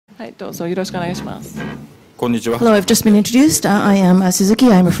はい、どうぞよろしくお願いします。Hello, I've just been introduced. I am Suzuki.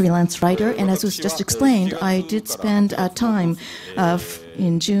 I'm a freelance writer, and as was just explained, I did spend time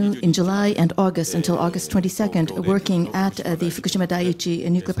in July and August until August 22nd working at the Fukushima Daiichi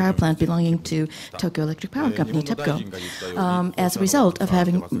nuclear power plant belonging to Tokyo Electric Power Company, TEPCO. As a result of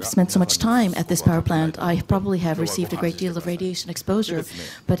having spent so much time at this power plant, I probably have received a great deal of radiation exposure.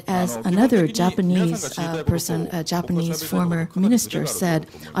 But as another Japanese person, a Japanese former minister, said,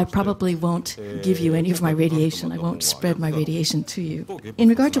 I probably won't give you any of my radiation. I won't spread my radiation to you. In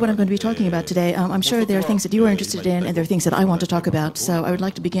regard to what I'm going to be talking about today, I'm sure there are things that you are interested in and there are things that I want to talk about. So I would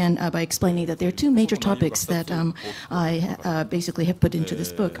like to begin by explaining that there are two major topics that I basically have put into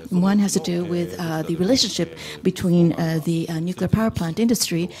this book. One has to do with the relationship between the nuclear power plant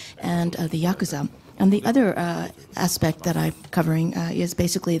industry and the Yakuza. And the other aspect that I'm covering is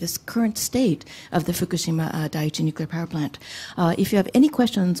basically this current state of the Fukushima Daiichi nuclear power plant. If you have any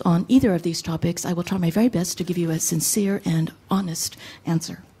questions on either of these topics, I will try my very best to give you a sincere and honest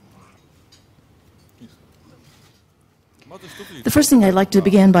answer. The first thing I'd like to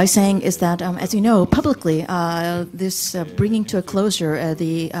begin by saying is that, as you know, publicly, this bringing to a closure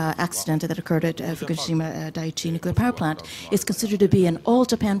the accident that occurred at Fukushima Daiichi nuclear power plant is considered to be an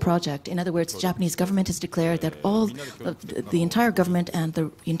all-Japan project. In other words, the Japanese government has declared that the entire government and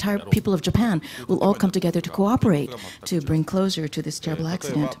the entire people of Japan will all come together to cooperate to bring closure to this terrible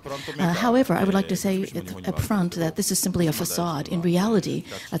accident. However, I would like to say up front that this is simply a facade. In reality,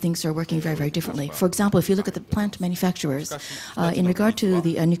 things are working very, very differently. For example, if you look at the plant manufacturers, in regard to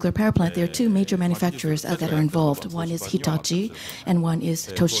the nuclear power plant, there are two major manufacturers that are involved. One is Hitachi and one is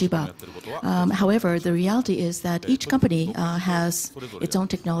Toshiba. However, the reality is that each company has its own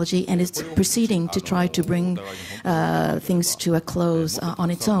technology and is proceeding to try to bring things to a close on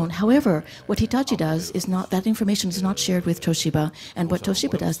its own. However, what Hitachi does is not, that information is not shared with Toshiba, and what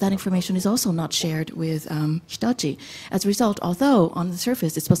Toshiba does, that information is also not shared with Hitachi. As a result, although on the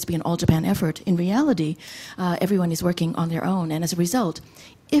surface it's supposed to be an all-Japan effort, in reality, everyone is working on their own, and as a result,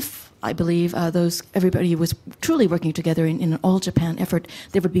 if I believe everybody was truly working together in an all-Japan effort,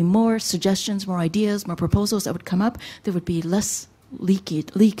 there would be more suggestions, more ideas, more proposals that would come up. There would be less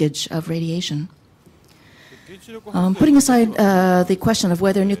leakage of radiation. Putting aside the question of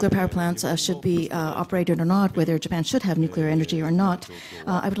whether nuclear power plants should be operated or not, whether Japan should have nuclear energy or not,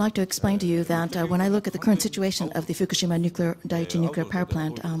 I would like to explain to you that when I look at the current situation of the Fukushima Daiichi nuclear power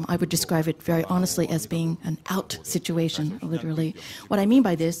plant, I would describe it very honestly as being an out situation, literally. What I mean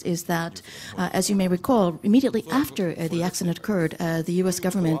by this is that, as you may recall, immediately after the accident occurred, the U.S.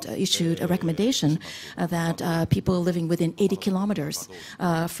 government issued a recommendation that people living within 80 kilometers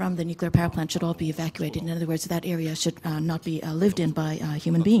from the nuclear power plant should all be evacuated. In other words, that area should not be lived in by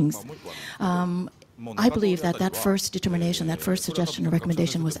human beings. I believe that that first determination, that first suggestion or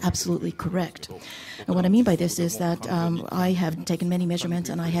recommendation was absolutely correct. And what I mean by this is that I have taken many measurements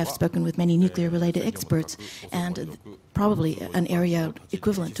and I have spoken with many nuclear-related experts, and probably an area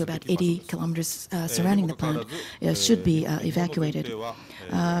equivalent to about 80 kilometers surrounding the plant should be evacuated.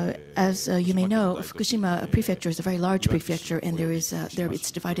 As you may know, Fukushima Prefecture is a very large prefecture, and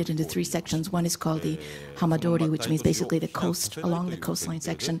it's divided into three sections. One is called the Hamadori, which means basically the coast, along the coastline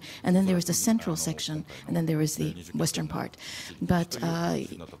section, and then there is the central section, and then there is the western part. But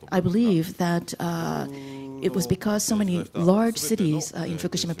I believe that it was because so many large cities in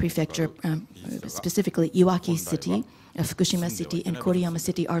Fukushima Prefecture, specifically Iwaki City, Fukushima City and Koriyama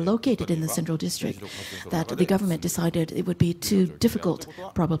City are located in the central district, that the government decided it would be too difficult,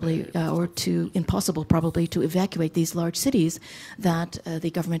 probably, or too impossible, probably, to evacuate these large cities, that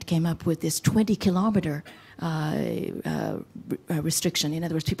the government came up with this 20-kilometer restriction. In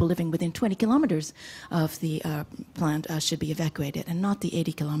other words, people living within 20 kilometers of the plant should be evacuated, and not the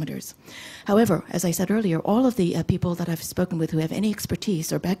 80 kilometers. However, as I said earlier, all of the people that I've spoken with who have any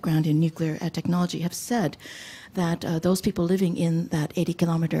expertise or background in nuclear technology have said that those people living in that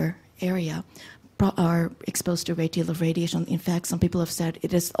 80-kilometer area are exposed to a great deal of radiation. In fact, some people have said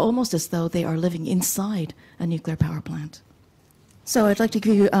it is almost as though they are living inside a nuclear power plant. So I'd like to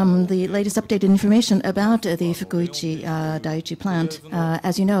give you the latest updated information about the Fukuichi Daiichi plant.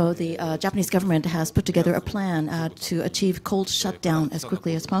 As you know, the Japanese government has put together a plan to achieve cold shutdown as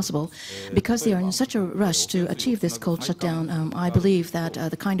quickly as possible. Because they are in such a rush to achieve this cold shutdown, I believe that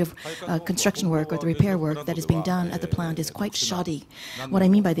the kind of construction work or the repair work that is being done at the plant is quite shoddy. What I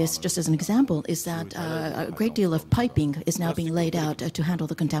mean by this, just as an example, is that a great deal of piping is now being laid out to handle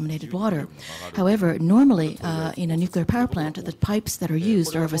the contaminated water. However, normally in a nuclear power plant, the pipes that are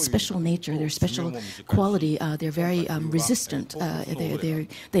used are of a special nature. They're special quality. They're very resistant.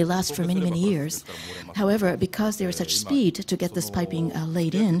 They last for many, many years. However, because there is such speed to get this piping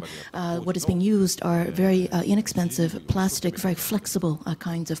laid in, what is being used are very inexpensive, plastic, very flexible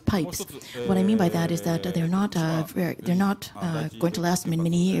kinds of pipes. What I mean by that is that they're not going to last many,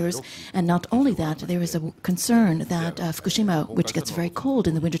 many years. And not only that, there is a concern that Fukushima, which gets very cold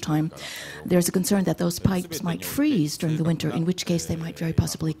in the wintertime, there's a concern that those pipes might freeze during the winter, in which case they might very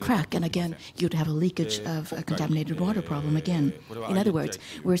possibly crack. And again, you'd have a leakage of a contaminated water problem again. In other words,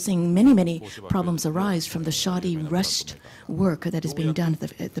 we're seeing many, many problems arise from the shoddy, rushed work that is being done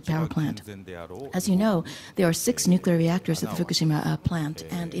at the power plant. As you know, there are 6 nuclear reactors at the Fukushima plant,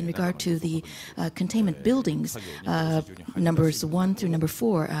 and in regard to the containment buildings, numbers 1 through number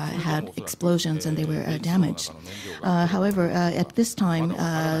 4 had explosions and they were damaged. However, at this time,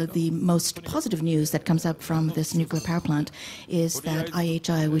 the most positive news that comes up from this nuclear power plant is that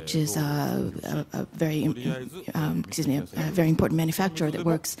IHI, which is a very important manufacturer that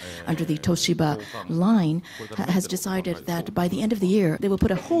works under the Toshiba line, has decided that by the end of the year, they will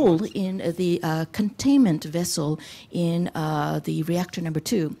put a hole in the containment vessel in the reactor number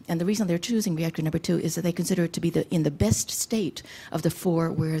 2. And the reason they're choosing reactor number 2 is that they consider it to be in the best state of the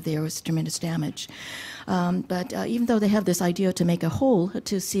 4 where there was tremendous damage. But even though they have this idea to make a hole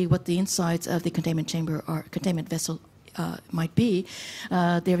to see what the insides of the containment chamber or containment vessel might be,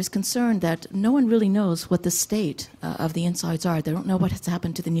 there is concern that no one really knows what the state of the insides are. They don't know what has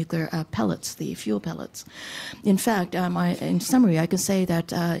happened to the nuclear pellets, the fuel pellets. In fact, in summary, I can say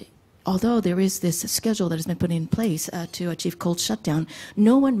that although there is this schedule that has been put in place to achieve cold shutdown,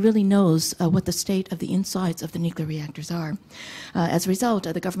 no one really knows what the state of the insides of the nuclear reactors are. As a result,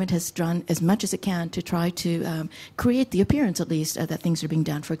 the government has done as much as it can to try to create the appearance, at least, that things are being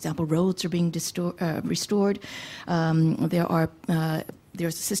done. For example, roads are being restored.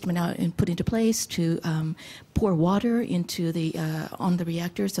 There's a system now put into place to pour water into on the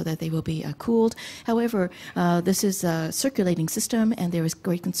reactors so that they will be cooled. However, this is a circulating system, and there is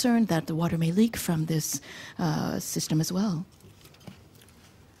great concern that the water may leak from this system as well.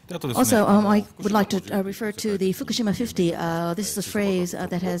 Also, I would like to refer to the Fukushima 50. This is a phrase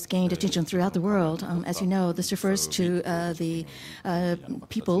that has gained attention throughout the world. As you know, this refers to the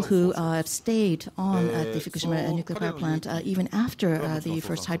people who have stayed on at the Fukushima nuclear power plant even after the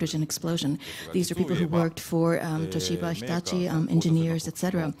first hydrogen explosion. These are people who worked for Toshiba, Hitachi, engineers,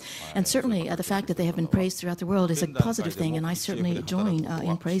 etc. And certainly, the fact that they have been praised throughout the world is a positive thing, and I certainly join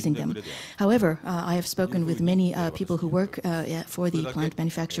in praising them. However, I have spoken with many people who work for the plant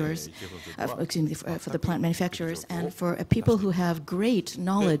manufacturers, for the plant manufacturers, and for people who have great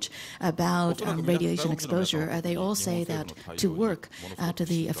knowledge about radiation exposure. They all say that to work at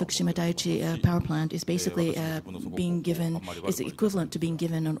the Fukushima Daiichi power plant is basically is equivalent to being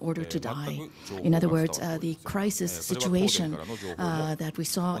given an order to die. In other words, the crisis situation that we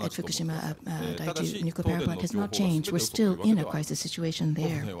saw at Fukushima Daiichi nuclear power plant has not changed. We're still in a crisis situation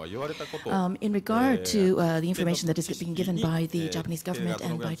there. In regard to the information that is being given by the Japanese government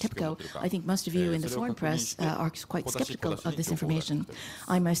and by TEPCO, I think most of you in the foreign press are quite skeptical of this information.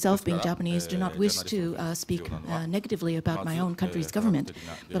 I myself, being Japanese, do not wish to speak negatively about my own country's government,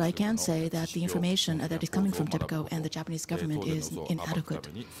 but I can say that the information that is coming from TEPCO and the Japanese government is inadequate.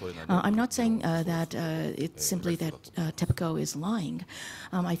 I'm not saying that it's simply that TEPCO is lying.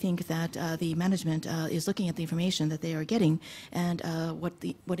 I think that the management is looking at the information that they are getting, and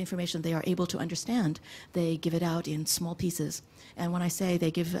what information they are able to understand, they give it out in small pieces. And when I say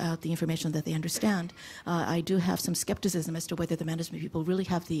they give out the information that they understand, I do have some skepticism as to whether the management people really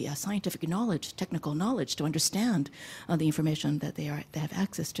have the scientific knowledge, technical knowledge to understand the information that they have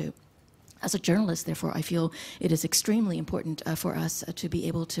access to. As a journalist, therefore, I feel it is extremely important for us to be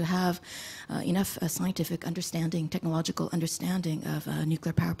able to have enough scientific understanding, technological understanding of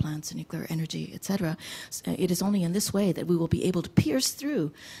nuclear power plants, nuclear energy, etc. It is only in this way that we will be able to pierce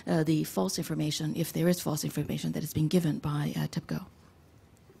through the false information, if there is false information that is being given by TEPCO.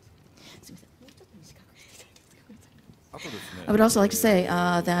 I would also like to say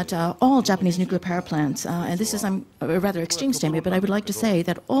that all Japanese nuclear power plants, and this is a rather extreme statement, but I would like to say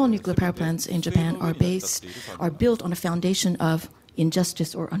that all nuclear power plants in Japan are built on a foundation of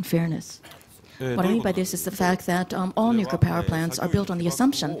injustice or unfairness. What I mean by this is the fact that all nuclear power plants are built on the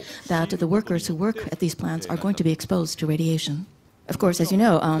assumption that the workers who work at these plants are going to be exposed to radiation. Of course, as you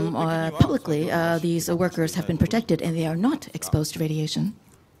know, publicly, these workers have been protected and they are not exposed to radiation.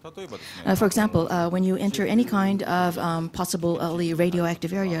 For example, when you enter any kind of possibly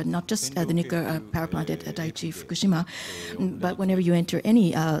radioactive area, not just the nuclear power plant at Daiichi Fukushima, but whenever you enter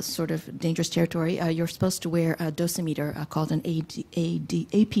any sort of dangerous territory, you're supposed to wear a dosimeter called an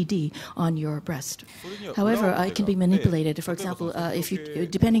APD on your breast. However, it can be manipulated. For example, if you,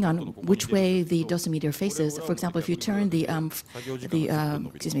 depending on which way the dosimeter faces, for example, if you turn the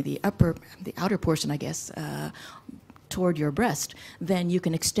outer portion, I guess, toward your breast, then you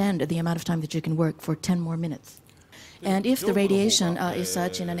can extend the amount of time that you can work for 10 more minutes. And if the radiation is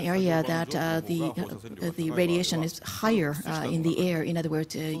such in an area that the radiation is higher in the air, in other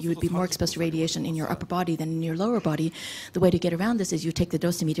words, you would be more exposed to radiation in your upper body than in your lower body, the way to get around this is you take the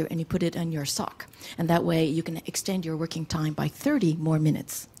dosimeter and you put it on your sock. And that way you can extend your working time by 30 more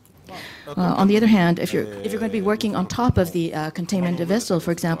minutes. On the other hand, if you're going to be working on top of the containment vessel,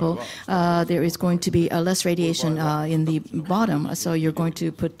 for example, there is going to be less radiation in the bottom, so you're going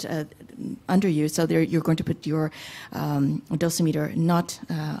to put under you. So you're going to put your dosimeter not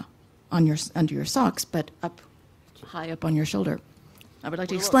under your socks, but high up on your shoulder. I would like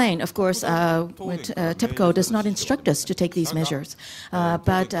to explain, of course, TEPCO does not instruct us to take these measures,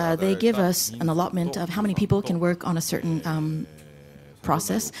 but they give us an allotment of how many people can work on a certain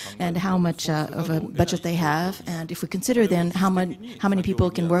process and how much of a budget they have, and if we consider then how many people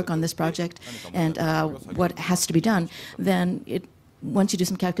can work on this project and what has to be done, then once you do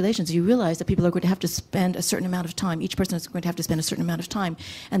some calculations, you realize that people are going to have to spend a certain amount of time. Each person is going to have to spend a certain amount of time,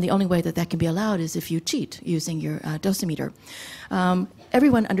 and the only way that can be allowed is if you cheat using your dosimeter.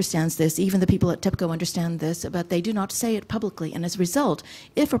 Everyone understands this, even the people at TEPCO understand this, but they do not say it publicly, and as a result,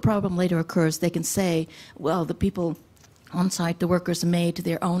 if a problem later occurs, they can say, well, the people on site, the workers made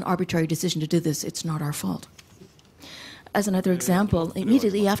their own arbitrary decision to do this. It's not our fault. As another example,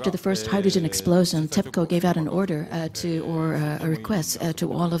 immediately after the first hydrogen explosion, TEPCO gave out an order a request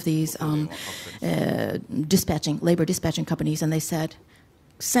to all of these labor dispatching companies, and they said,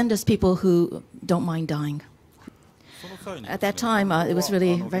 send us people who don't mind dying. At that time, it was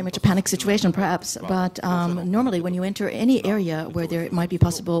really very much a panic situation, perhaps, but normally when you enter any area where there might be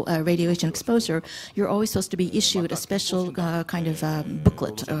possible radiation exposure, you're always supposed to be issued a special kind of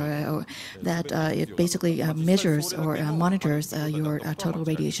booklet or that it basically measures or monitors your total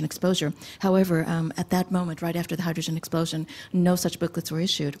radiation exposure. However, at that moment, right after the hydrogen explosion, no such booklets were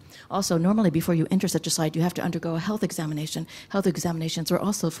issued. Also, normally before you enter such a site, you have to undergo a health examination. Health examinations were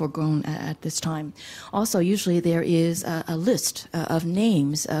also foregone at this time. Also, usually there is a list of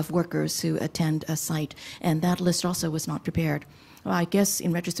names of workers who attend a site, and that list also was not prepared. Well, I guess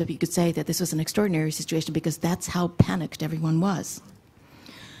in retrospect you could say that this was an extraordinary situation because that's how panicked everyone was.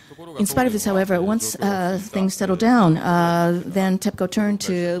 In spite of this, however, once things settled down, then TEPCO turned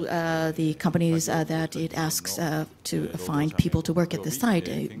to the companies that it asks to find people to work at the site.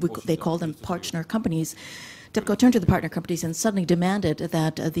 They call them partner companies. TEPCO turned to the partner companies and suddenly demanded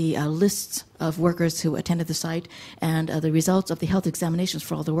that the lists of workers who attended the site and the results of the health examinations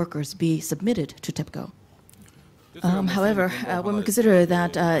for all the workers be submitted to TEPCO. However, when we consider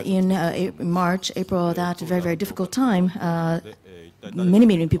that in March, April, that very, very difficult time,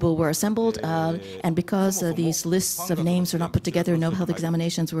 many people were assembled, and because these lists of names were not put together, no health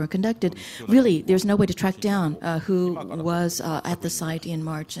examinations were conducted, really there's no way to track down who was at the site in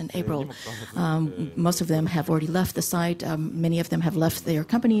March and April. Most of them have already left the site, many of them have left their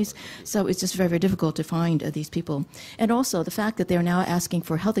companies, so it's just very, very difficult to find these people. And also the fact that they're now asking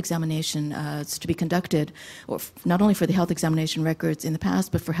for health examination to be conducted, or not only for the health examination records in the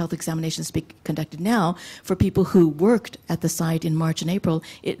past, but for health examinations to be conducted now for people who worked at the site in March and April,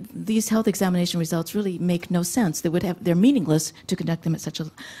 these health examination results really make no sense. They're meaningless to conduct them at such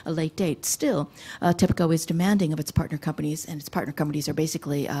a late date. Still, TEPCO is demanding of its partner companies, and its partner companies are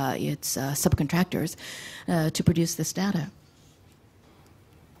basically its subcontractors, to produce this data.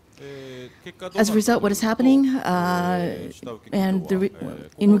 As a result, what is happening,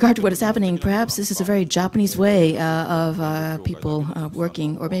 in regard to what is happening, perhaps this is a very Japanese way of people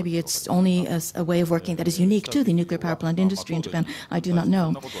working, or maybe it's only a way of working that is unique to the nuclear power plant industry in Japan. I do not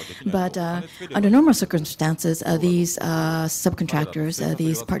know. But under normal circumstances, these subcontractors,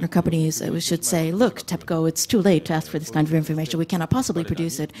 these partner companies, we should say, look, TEPCO, it's too late to ask for this kind of information. We cannot possibly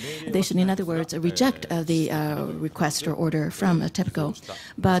produce it. They should, in other words, reject the request or order from TEPCO.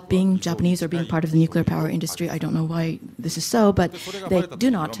 But being Japanese or being part of the nuclear power industry, I don't know why this is so, but they do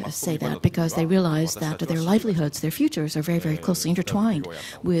not say that because they realize that their livelihoods, their futures are very, very closely intertwined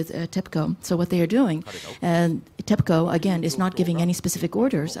with TEPCO. So what they are doing, and TEPCO, again, is not giving any specific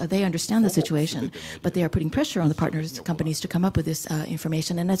orders. They understand the situation, but they are putting pressure on the partners companies to come up with this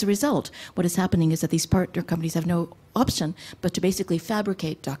information. And as a result, what is happening is that these partner companies have no option but to basically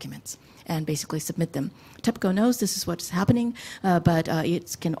fabricate documents and basically submit them. TEPCO knows this is what's happening, but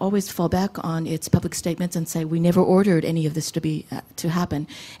it can always fall back on its public statements and say, we never ordered any of this to happen.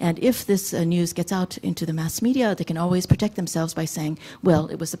 And if this news gets out into the mass media, they can always protect themselves by saying, well,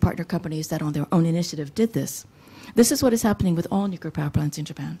 it was the partner companies that on their own initiative did this. This is what is happening with all nuclear power plants in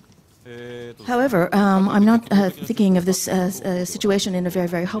Japan. However, I'm not thinking of this situation in a very,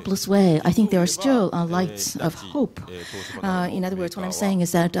 very hopeless way. I think there are still lights of hope. In other words, what I'm saying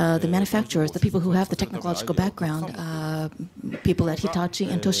is that the manufacturers, the people who have the technological background, people at Hitachi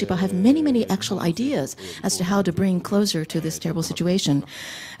and Toshiba have many, many actual ideas as to how to bring closure to this terrible situation.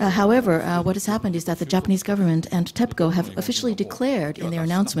 However, what has happened is that the Japanese government and TEPCO have officially declared in their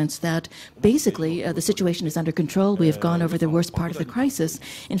announcements that basically the situation is under control. We have gone over the worst part of the crisis.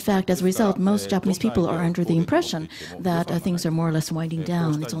 In fact, as a result, most Japanese people are under the impression that things are more or less winding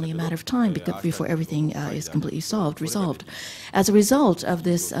down. It's only a matter of time before everything is completely resolved. As a result of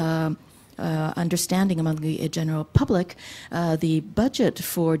this understanding among the general public, the budget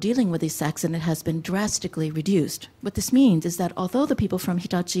for dealing with this accident has been drastically reduced. What this means is that although the people from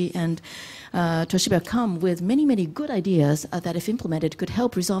Hitachi and Toshiba come with many, many good ideas that, if implemented, could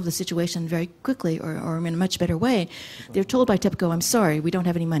help resolve the situation very quickly or in a much better way, they're told by TEPCO, I'm sorry, we don't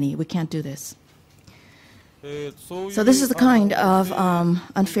have any money, we can't do this. So this is the kind of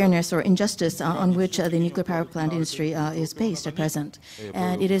unfairness or injustice on which the nuclear power plant industry is based at present.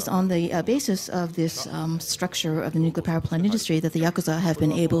 And it is on the basis of this structure of the nuclear power plant industry that the Yakuza have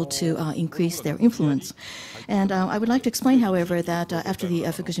been able to increase their influence. And I would like to explain, however, that after the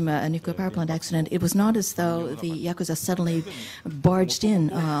Fukushima nuclear power plant accident, it was not as though the Yakuza suddenly barged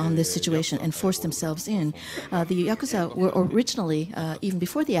in on this situation and forced themselves in. The Yakuza were originally, even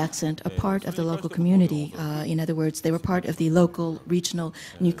before the accident, a part of the local community. In other words, they were part of the local, regional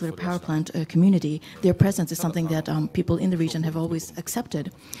nuclear power plant community. Their presence is something that people in the region have always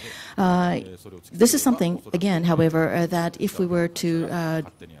accepted. This is something, again, however, that if we were to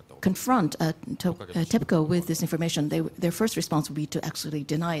confront TEPCO with this information, their first response would be to actually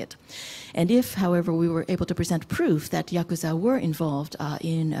deny it. And if, however, we were able to present proof that Yakuza were involved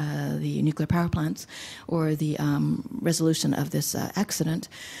in the nuclear power plants or the resolution of this accident,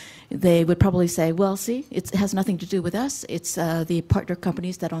 they would probably say, well, see, it has nothing to do with us. It's the partner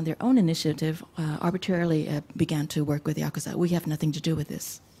companies that on their own initiative arbitrarily began to work with Yakuza. We have nothing to do with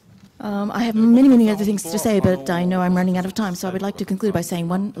this. I have many, many other things to say, but I know I'm running out of time, so I would like to conclude by saying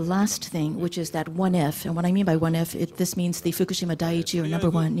one last thing, which is that 1F, and what I mean by 1F, this means the Fukushima Daiichi, or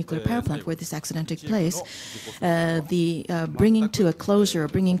 #1 nuclear power plant where this accident took place, the bringing to a closure,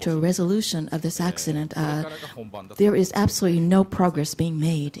 bringing to a resolution of this accident, there is absolutely no progress being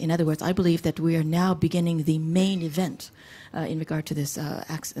made. In other words, I believe that we are now beginning the main event in regard to this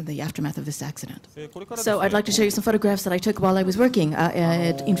the aftermath of this accident. So I'd like to show you some photographs that I took while I was working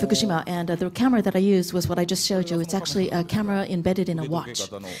in Fukushima, and the camera that I used was what I just showed you. It's actually a camera embedded in a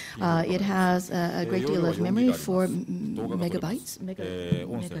watch. It has a great deal of memory, 4 megabytes,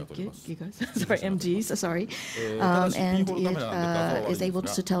 gigas, sorry, MGs, sorry, and it is able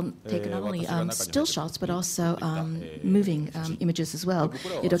to take not only still shots but also moving images as well.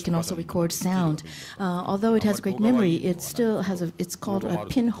 It can also record sound. Although it has great memory, it still has it's called a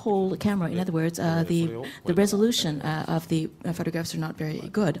pinhole camera. In other words, the resolution of the photographs are not very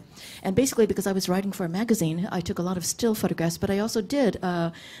good. And basically, because I was writing for a magazine, I took a lot of still photographs, but I also did,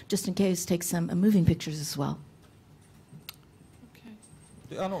 just in case, take some moving pictures as well.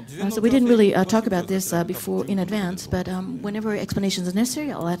 So we didn't really talk about this before in advance, but whenever explanations are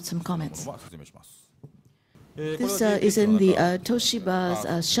necessary, I'll add some comments. This is in the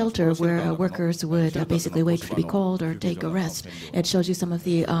Toshiba's shelter where workers would basically wait to be called or take a rest. It shows you some of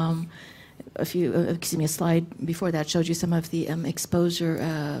the, a slide before that showed you some of the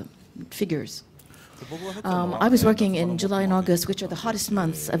exposure figures. I was working in July and August, which are the hottest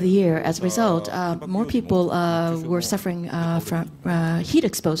months of the year. As a result, more people were suffering from heat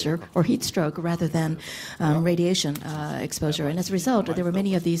exposure or heat stroke rather than radiation exposure. And as a result, there were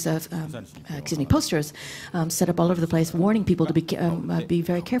many of these posters set up all over the place warning people to be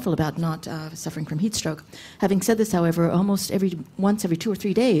very careful about not suffering from heat stroke. Having said this, however, almost once every 2 or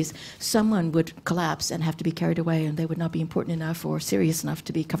 3 days, someone would collapse and have to be carried away, and they would not be important enough or serious enough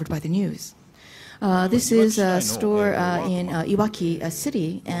to be covered by the news. This is a store in Iwaki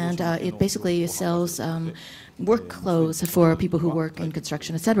City, and it basically sells work clothes for people who work in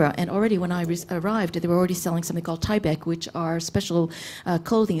construction, etc. And already when I arrived, they were already selling something called taibek, which are special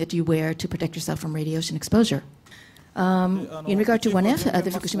clothing that you wear to protect yourself from radiation exposure. In regard to 1F, the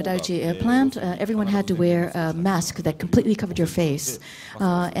Fukushima Daiichi plant, everyone had to wear a mask that completely covered your face.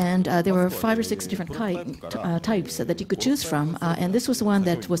 And there were 5 or 6 different types that you could choose from. And this was the one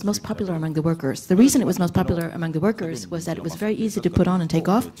that was most popular among the workers. The reason it was most popular among the workers was that it was very easy to put on and take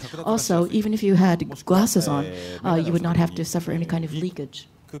off. Also, even if you had glasses on, you would not have to suffer any kind of leakage.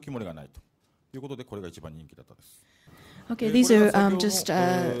 Okay, these are just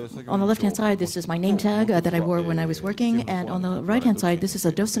on the left-hand side, this is my name tag that I wore when I was working, and on the right-hand side, this is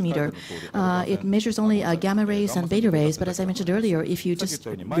a dosimeter. It measures only gamma rays and beta rays, but as I mentioned earlier, if you just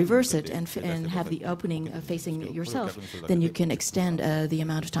reverse it and have the opening facing yourself, then you can extend the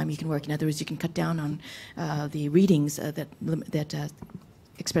amount of time you can work. In other words, you can cut down on the readings that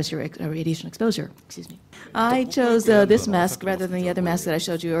express your radiation exposure. Excuse me. I chose this mask rather than the other mask that I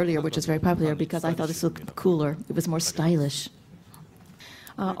showed you earlier, which was very popular because I thought this looked cooler. It was more stylish.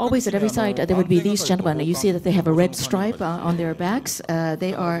 Always at every site, there would be these gentlemen. You see that they have a red stripe on their backs.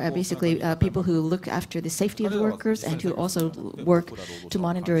 They are basically people who look after the safety of the workers and who also work to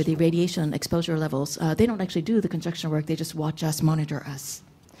monitor the radiation exposure levels. They don't actually do the construction work. They just watch us, monitor us.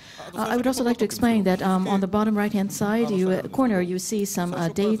 I would also like to explain that on the bottom right-hand side corner, you see some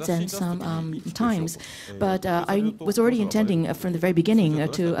dates and some times. But I was already intending from the very beginning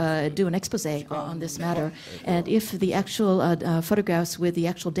to do an expose on this matter. And if the actual photographs with the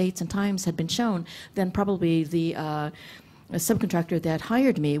actual dates and times had been shown, then probably the subcontractor that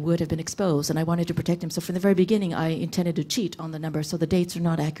hired me would have been exposed, and I wanted to protect him. So from the very beginning, I intended to cheat on the numbers, so the dates are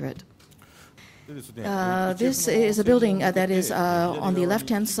not accurate. This is a building that is on the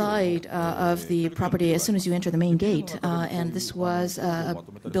left-hand side of the property as soon as you enter the main gate. And this was a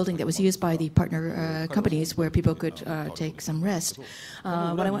building that was used by the partner companies where people could take some rest.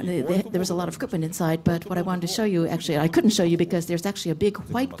 There was a lot of equipment inside, but what I wanted to show you, actually, I couldn't show you because there's actually a big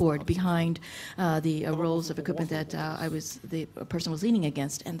whiteboard behind the rolls of equipment that the person was leaning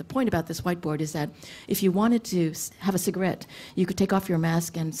against. And the point about this whiteboard is that if you wanted to have a cigarette, you could take off your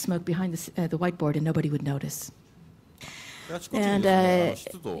mask and smoke behind the whiteboard and nobody would notice. And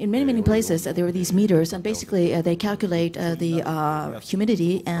in many, many places, there were these meters, and basically they calculate the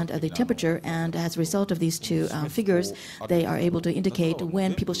humidity and the temperature, and as a result of these two figures, they are able to indicate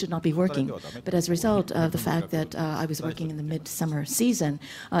when people should not be working. But as a result of the fact that I was working in the midsummer season,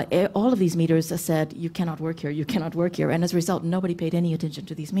 all of these meters said, you cannot work here, you cannot work here, and as a result, nobody paid any attention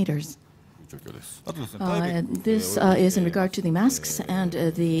to these meters. This is in regard to the masks and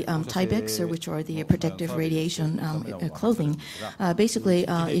the taibeks, which are the protective radiation clothing. Basically,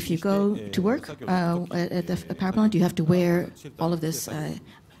 if you go to work at the power plant, you have to wear all of this an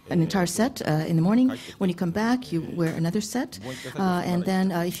entire set in the morning. When you come back, you wear another set. And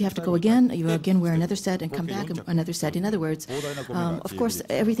then if you have to go again, you again wear another set and come back another set. In other words, of course,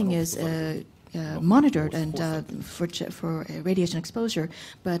 everything is monitored and for radiation exposure,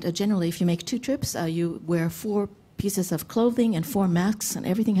 but generally if you make 2 trips, you wear 4 pieces of clothing and 4 masks, and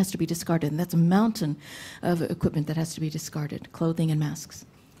everything has to be discarded, and that's a mountain of equipment that has to be discarded, clothing and masks.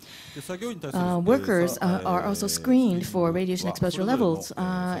 Workers are also screened for radiation exposure levels,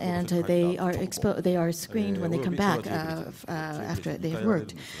 and they are screened when they come back after they have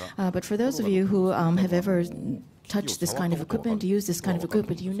worked. But for those of you who have ever touch this kind of equipment, use this kind of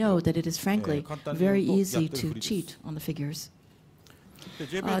equipment, you know that it is frankly very easy to cheat on the figures.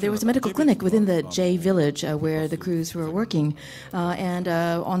 There was a medical clinic within the J village where the crews were working, and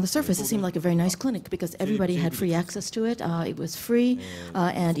on the surface it seemed like a very nice clinic because everybody had free access to it. It was free,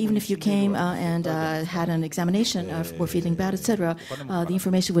 and even if you came and had an examination were feeling bad, etc., the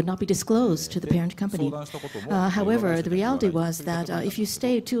information would not be disclosed to the parent company. However, the reality was that if you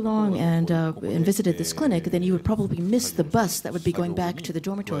stayed too long and visited this clinic, then you would probably miss the bus that would be going back to the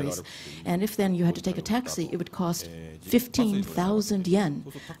dormitories. And if then you had to take a taxi, it would cost 15,000 yen,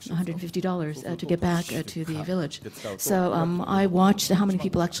 $150, to get back to the village. So I watched how many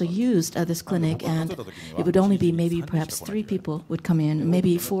people actually used this clinic, and it would only be maybe perhaps 3 people would come in,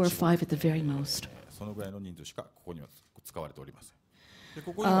 maybe 4 or 5 at the very most.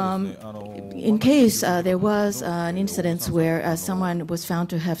 In case there was an incident where someone was found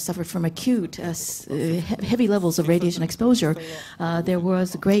to have suffered from acute heavy levels of radiation exposure, there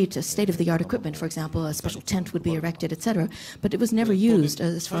was great state-of-the-art equipment. For example, a special tent would be erected, etc. But it was never used,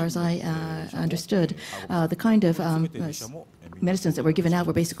 as far as I understood. The kind of medicines that were given out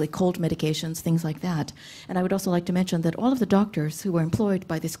were basically cold medications, things like that. And I would also like to mention that all of the doctors who were employed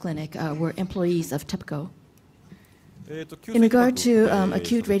by this clinic were employees of TEPCO. In regard to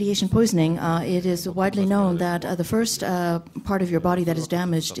acute radiation poisoning, it is widely known that the first part of your body that is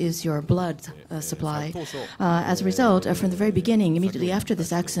damaged is your blood supply. As a result, from the very beginning, immediately after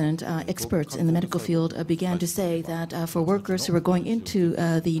this accident, experts in the medical field began to say that for workers who were going into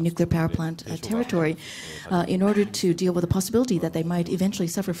the nuclear power plant territory, in order to deal with the possibility that they might eventually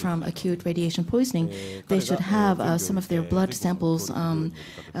suffer from acute radiation poisoning, they should have some of their blood samples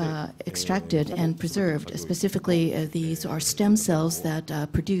extracted and preserved. Specifically, these are stem cells that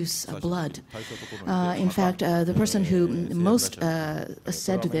produce blood. In fact, the person who most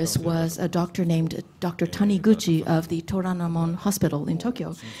said this was a doctor named Dr. Taniguchi of the Toranamon Hospital in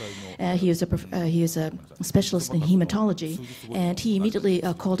Tokyo. He is a specialist in hematology, and he immediately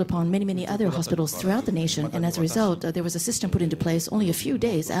called upon many other hospitals throughout the nation. And as a result, there was a system put into place only a few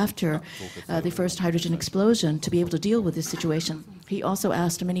days after the first hydrogen explosion to be able to deal with this situation. He also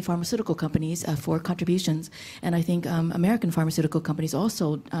asked many pharmaceutical companies for contributions, and I think American pharmaceutical companies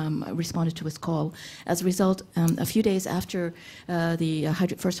also responded to his call. As a result, a few days after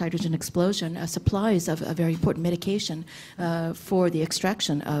the first hydrogen explosion, supplies of a very important medication for the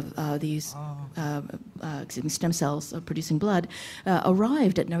extraction of these stem cells producing blood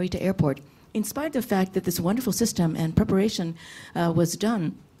arrived at Narita Airport. In spite of the fact that this wonderful system and preparation was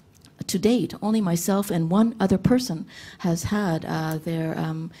done, to date, only myself and one other person has had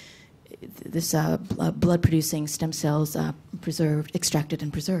this blood-producing stem cells extracted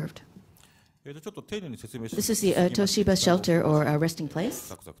and preserved. This is the Toshiba shelter or resting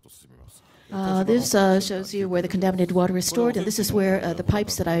place. This shows you where the contaminated water is stored, and this is where the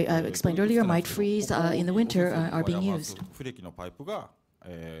pipes that I explained earlier might freeze in the winter are being used.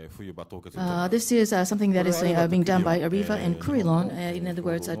 This is something that is being done by Arriva and Kurilon, in other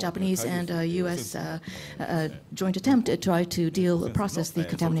words, a Japanese and U.S. joint attempt to try to process the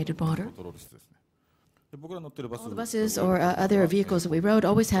contaminated water. All the buses or other vehicles that we rode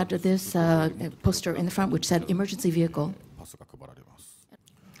always had this poster in the front which said emergency vehicle.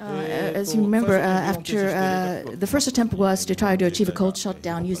 As you remember, after the first attempt was to try to achieve a cold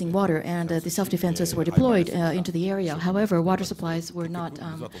shutdown using water, and the self-defenses were deployed into the area. However, water supplies were not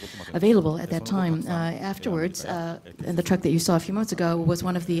available at that time. Afterwards, and the truck that you saw a few months ago was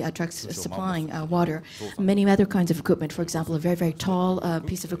one of the trucks supplying water. Many other kinds of equipment, for example, a very tall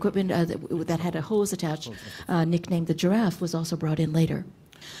piece of equipment that had a hose attached, nicknamed the giraffe, was also brought in later.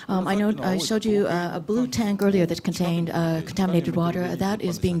 I showed you a blue tank earlier that contained contaminated water. That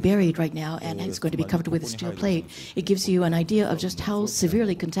is being buried right now and is going to be covered with a steel plate. It gives you an idea of just how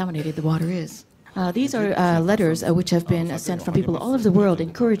severely contaminated the water is. These are letters which have been sent from people all over the world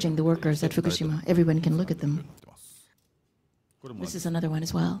encouraging the workers at Fukushima. Everyone can look at them. This is another one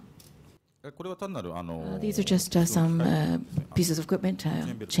as well. These are just some pieces of equipment,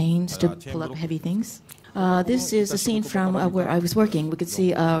 chains to pull up heavy things. This is a scene from where I was working. We could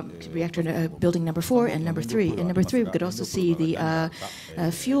see reactor building number 4 and number 3. In number 3, we could also see the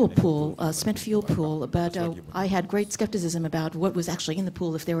fuel pool, spent fuel pool, but I had great skepticism about what was actually in the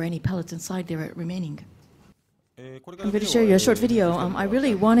pool, if there were any pellets inside there remaining. I'm going to show you a short video. I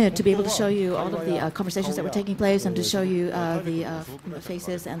really wanted to be able to show you all of the conversations that were taking place and to show you the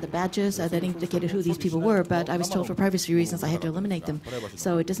faces and the badges that indicated who these people were, but I was told for privacy reasons I had to eliminate them.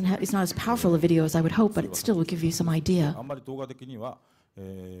 So it's not as powerful a video as I would hope, but it still will give you some idea.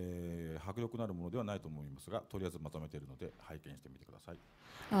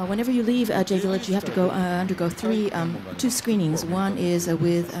 Whenever you leave J Village, you have to undergo two screenings. One is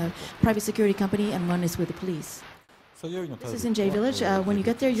with a private security company and one is with the police. This is in J Village. When you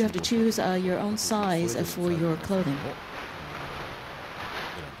get there, you have to choose your own size for your clothing.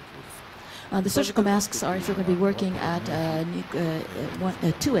 The surgical masks are if you're going to be working at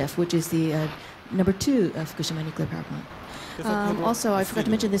 2F, which is the number 2 Fukushima nuclear power plant. Also, I forgot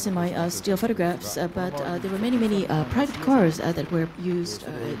to mention this in my still photographs, but there were many private cars that were used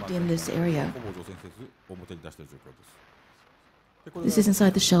in this area. This is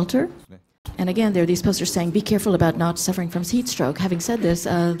inside the shelter. And again, there are these posters saying, be careful about not suffering from heat stroke. Having said this,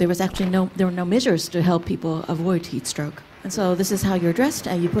 there were no measures to help people avoid heat stroke. And so this is how you're dressed.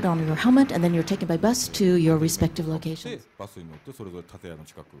 You put on your helmet, and then you're taken by bus to your respective locations.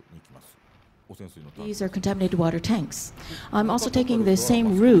 These are contaminated water tanks. I'm also taking the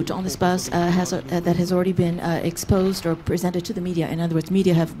same route on this bus that has already been exposed or presented to the media. In other words,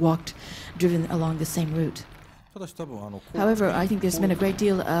 media have driven along the same route. However, I think there's been a great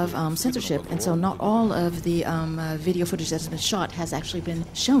deal of censorship, and so not all of the video footage that has been shot has actually been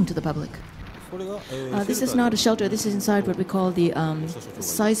shown to the public. This is not a shelter. This is inside what we call the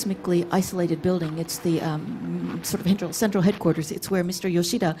seismically isolated building. It's the sort of central headquarters. It's where Mr.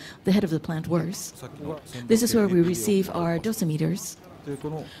 Yoshida, the head of the plant, works. This is where we receive our dosimeters.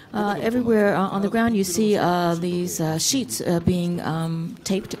 Everywhere on the ground you see these sheets being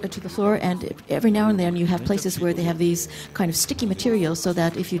taped to the floor, and every now and then you have places where they have these kind of sticky materials so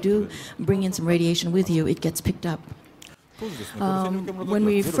that if you do bring in some radiation with you, it gets picked up. When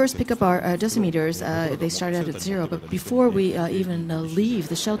we first pick up our dosimeters, they start out at 0, but before we even leave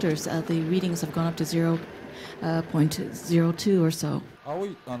the shelters, the readings have gone up to 0.02 or so.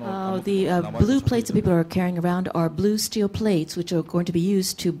 The blue plates that people are carrying around are blue steel plates, which are going to be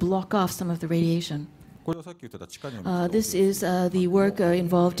used to block off some of the radiation. This is the work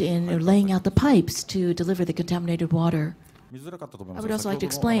involved in laying out the pipes to deliver the contaminated water. I would also like to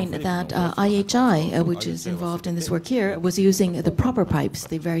explain that IHI, which is involved in this work here, was using the proper pipes,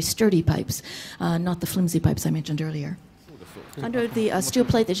 the very sturdy pipes, not the flimsy pipes I mentioned earlier. Under the steel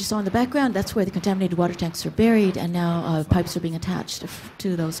plate that you saw in the background, that's where the contaminated water tanks are buried, and now pipes are being attached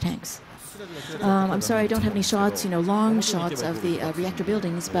to those tanks. I'm sorry I don't have any shots, long shots of the reactor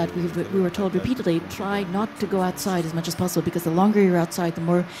buildings, but we were told repeatedly, try not to go outside as much as possible, because the longer you're outside, the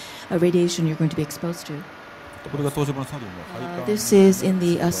more radiation you're going to be exposed to. This is in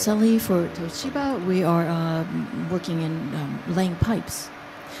the celly for Toshiba. We are working in laying pipes.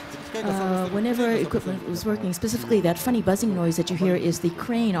 Whenever equipment was working, specifically that funny buzzing noise that you hear is the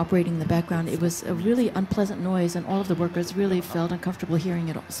crane operating in the background. It was a really unpleasant noise, and all of the workers really felt uncomfortable hearing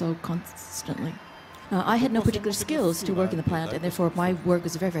it so constantly. I had no particular skills to work in the plant, and therefore my work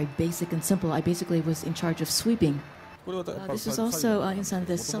was very, very basic and simple. I basically was in charge of sweeping. This is also inside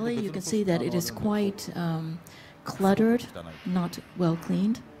the celly. You can see that it is quite cluttered, not well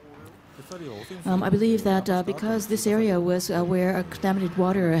cleaned. I believe that because this area was where contaminated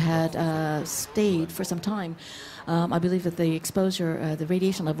water had stayed for some time, I believe that the exposure, the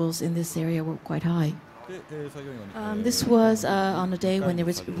radiation levels in this area were quite high. This was on a day when there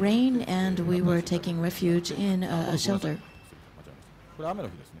was rain and we were taking refuge in a shelter.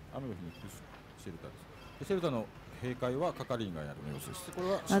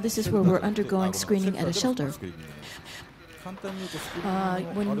 This is where we're undergoing screening at a shelter.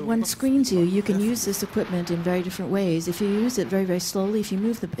 When one screens you, you can use this equipment in very different ways. If you use it very, very slowly, if you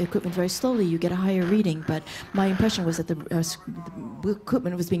move the equipment very slowly, you get a higher reading. But my impression was that the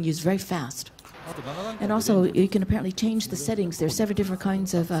equipment was being used very fast. And also, you can apparently change the settings. There are 7 different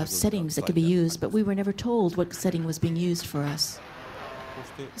kinds of settings that can be used, but we were never told what setting was being used for us.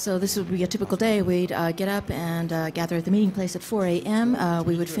 So this would be a typical day. We'd get up and gather at the meeting place at 4 a.m.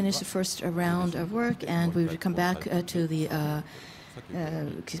 We would finish the first round of work, and we would come back to the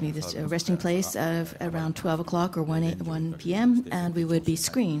this resting place around 12 o'clock or 1 p.m., and we would be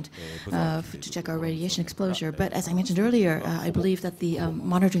screened to check our radiation exposure. But as I mentioned earlier, I believe that the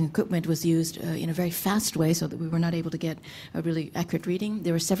monitoring equipment was used in a very fast way so that we were not able to get a really accurate reading.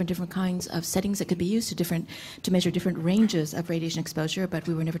 There were 7 different kinds of settings that could be used to measure different ranges of radiation exposure, but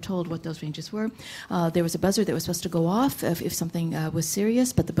we were never told what those ranges were. There was a buzzer that was supposed to go off if something was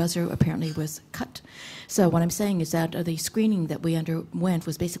serious, but the buzzer apparently was cut. So what I'm saying is that the screening that we underwent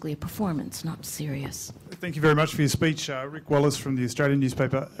was basically a performance, not serious. Thank you very much for your speech. Rick Wallace from the Australian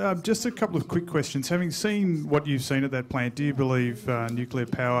newspaper. Just a couple of quick questions. Having seen what you've seen at that plant, do you believe nuclear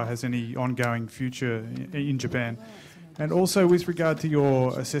power has any ongoing future in Japan? And also with regard to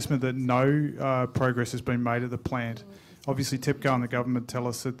your assessment that no progress has been made at the plant, obviously TEPCO and the government tell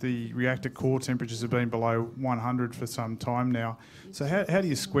us that the reactor core temperatures have been below 100 for some time now. So how do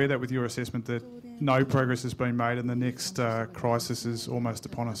you square that with your assessment that no progress has been made and the next crisis is almost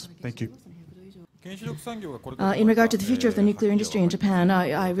upon us? Thank you. In regard to the future of the nuclear industry in Japan,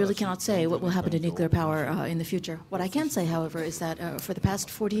 I really cannot say what will happen to nuclear power in the future. What I can say, however, is that for the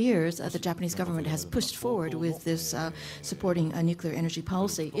past 40 years, the Japanese government has pushed forward with this supporting a nuclear energy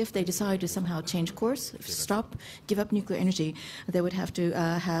policy. If they decide to somehow change course, give up nuclear energy, they would have to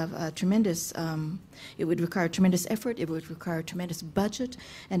have a tremendous, it would require tremendous effort, it would require tremendous budget,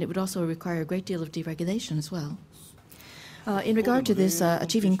 and it would also require a great deal of deregulation as well. In regard to this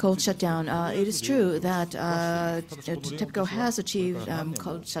achieving cold shutdown, it is true that TEPCO has achieved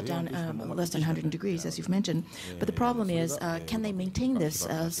cold shutdown less than 100 degrees, as you've mentioned. But the problem is, can they maintain this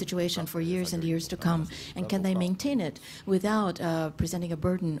situation for years and years to come? And can they maintain it without presenting a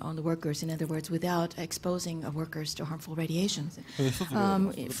burden on the workers? In other words, without exposing workers to harmful radiation?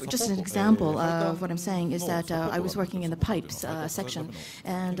 Just an example of what I'm saying is that I was working in the pipes section,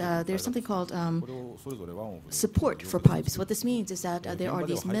 and there's something called support for pipes. pipes. What this means is that there are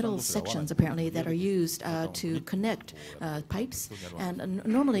these metal sections, apparently, that are used to connect pipes. And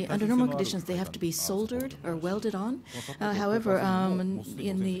normally, under normal conditions, they have to be soldered or welded on. However, on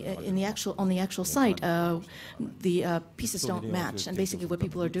the actual site, the pieces don't match. And basically, what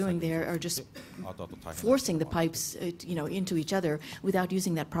people are doing there are just forcing the pipes, into each other without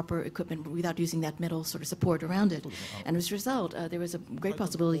using that proper equipment, without using that metal sort of support around it. And as a result, there was a great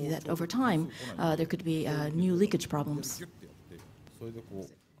possibility that over time there could be new leakage problems.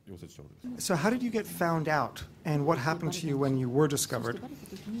 So how did you get found out, and what happened to you when you were discovered?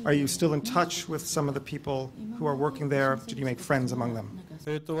 Are you still in touch with some of the people who are working there? Did you make friends among them?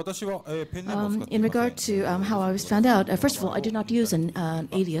 In regard to how I was found out, first of all, I do not use an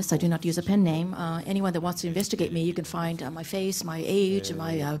alias. I do not use a pen name. Anyone that wants to investigate me, you can find my face, my age,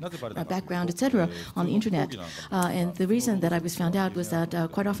 my background, etc. on the internet. And the reason that I was found out was that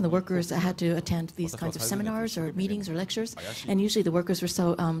quite often the workers had to attend these kinds of seminars or meetings or lectures, and usually the workers were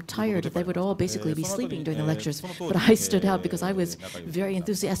so tired that they would all basically be sleeping during the lectures. But I stood out because I was very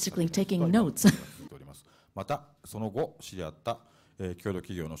enthusiastically taking notes. またその後知り合った協力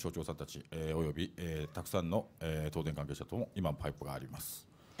企業の所長さんたちおよびたくさんの東電関係者とも今パイプがあります。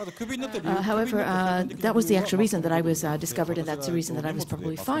 However, that was the actual reason that I was discovered, and that's the reason that I was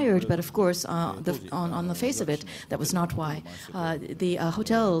probably fired. But of course, on the face of it, that was not why. The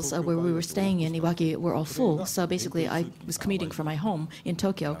hotels where we were staying in Iwaki were all full. So basically, I was commuting from my home in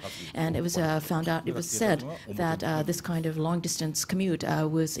Tokyo, and it was it was said that this kind of long-distance commute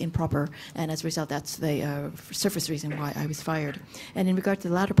was improper, and as a result, that's the surface reason why I was fired. And in regard to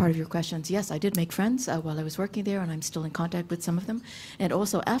the latter part of your questions, yes, I did make friends while I was working there, and I'm still in contact with some of them. And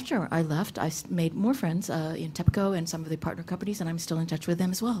also, after I left, I made more friends in TEPCO and some of the partner companies, and I'm still in touch with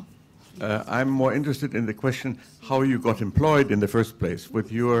them as well. I'm more interested in the question how you got employed in the first place. With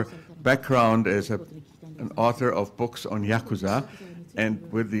your background as an author of books on Yakuza, and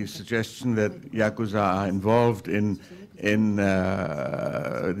with the suggestion that Yakuza are involved in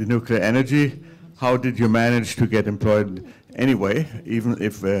the nuclear energy, how did you manage to get employed anyway, even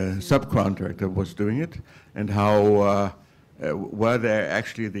if a subcontractor was doing it, and how were there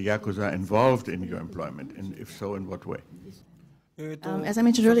actually the Yakuza involved in your employment, and if so, in what way? As I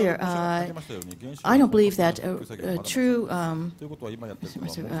mentioned earlier, I don't believe that true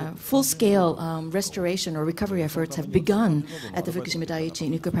full-scale restoration or recovery efforts have begun at the Fukushima Daiichi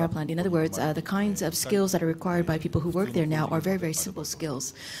nuclear power plant. In other words, the kinds of skills that are required by people who work there now are very, very simple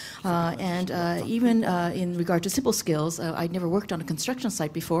skills. And even in regard to simple skills, I'd never worked on a construction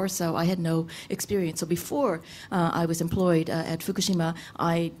site before, so I had no experience. So before I was employed at Fukushima,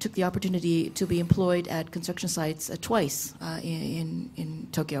 I took the opportunity to be employed at construction sites twice in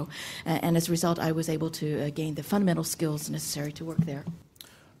Tokyo, and as a result, I was able to gain the fundamental skills necessary to work there.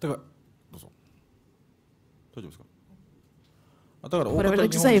 What I would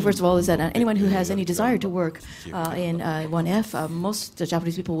like to say, first of all, is that anyone who has any desire to work in 1F, most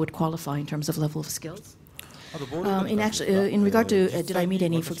Japanese people would qualify in terms of level of skills. In regard to did I meet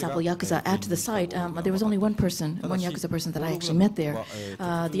any, for example, Yakuza at the site, there was only one Yakuza person that I actually met there.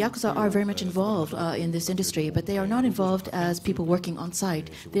 The Yakuza are very much involved in this industry, but they are not involved as people working on site.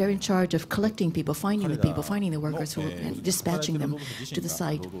 They are in charge of collecting people, finding the workers, and dispatching them to the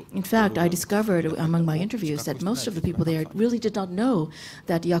site. In fact, I discovered among my interviews that most of the people there really did not know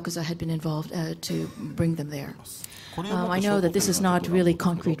that Yakuza had been involved to bring them there. I know that this is not really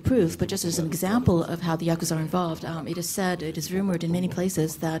concrete proof, but just as an example of how the Yakuza are involved, it is rumored in many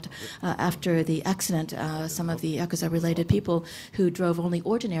places that after the accident, some of the Yakuza-related people who drove only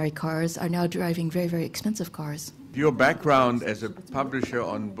ordinary cars are now driving very, very expensive cars. Your background as a publisher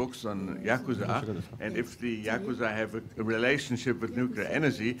on books on Yakuza, and if the Yakuza have a relationship with nuclear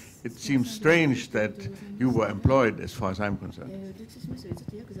energy, it seems strange that you were employed, as far as I'm concerned.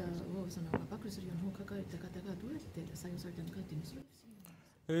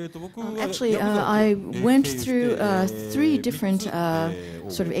 Actually, I went through 3 different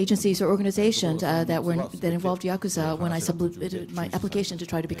sort of agencies or organizations that involved Yakuza when I submitted my application to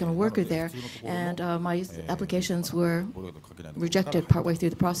try to become a worker there, and my applications were rejected partway through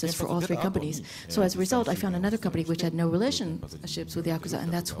the process for all 3 companies. So as a result, I found another company which had no relationships with Yakuza,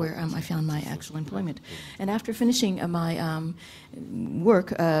 and that's where I found my actual employment. And after finishing my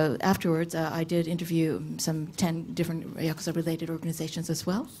work afterwards, I did interview some 10 different Yakuza-related organizations as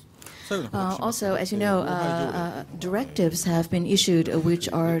well. Also, as you know, directives have been issued which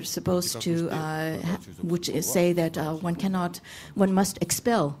are supposed to, say that one must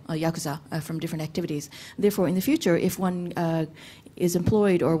expel Yakuza from different activities. Therefore, in the future, if one is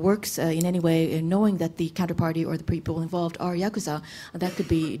employed or works in any way knowing that the counterparty or the people involved are Yakuza, that could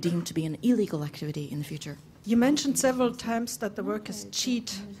be deemed to be an illegal activity in the future. You mentioned several times that the workers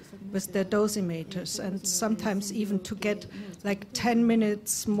cheat with their dosimeters and sometimes even to get like 10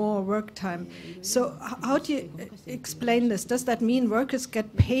 minutes more work time. So how do you explain this? Does that mean workers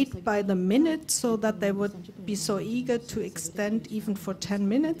get paid by the minute so that they would be so eager to extend even for 10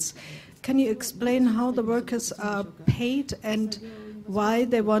 minutes? Can you explain how the workers are paid and why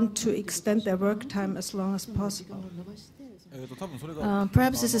they want to extend their work time as long as possible?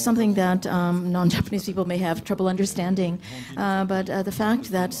 Perhaps this is something that non-Japanese people may have trouble understanding, but the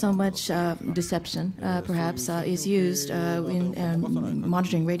fact that so much deception perhaps is used in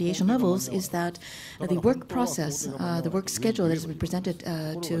monitoring radiation levels is that the work process, the work schedule that is presented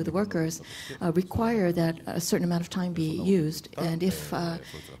to the workers require that a certain amount of time be used, and if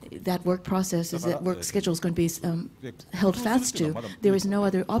that work process, that work schedule is going to be held fast to, there is no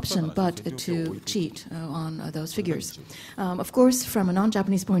other option but to cheat on those figures. Of course, from a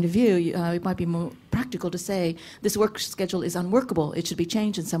non-Japanese point of view, it might be more practical to say this work schedule is unworkable. It should be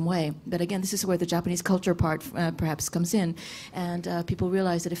changed in some way. But again, this is where the Japanese culture part perhaps comes in. And people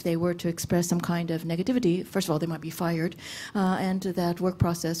realize that if they were to express some kind of negativity, first of all, they might be fired, and that work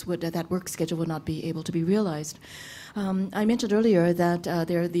process that work schedule would not be able to be realized. I mentioned earlier that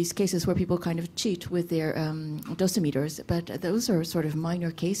there are these cases where people kind of cheat with their dosimeters, but those are sort of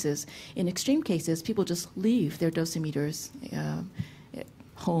minor cases. In extreme cases, people just leave their dosimeters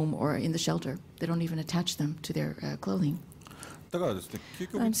home or in the shelter. They don't even attach them to their clothing.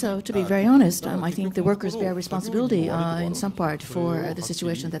 And so, to be very honest, I think the workers bear responsibility in some part for the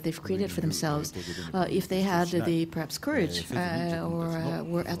situation that they've created for themselves. If they had the perhaps courage or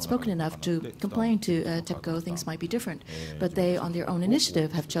were outspoken enough to complain to TEPCO, things might be different. But they, on their own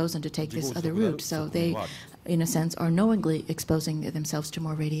initiative, have chosen to take this other route. So they, in a sense, are knowingly exposing themselves to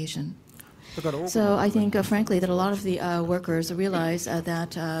more radiation. So I think, frankly, that a lot of the workers realize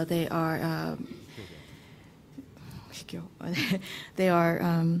that they are...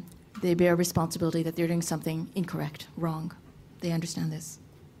 they bear responsibility that they're doing something incorrect, wrong. They understand this.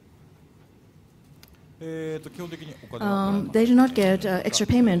 They do not get extra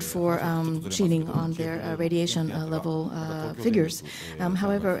payment for cheating on their radiation level figures.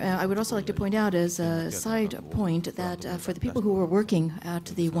 However, I would also like to point out as a side point that for the people who were working at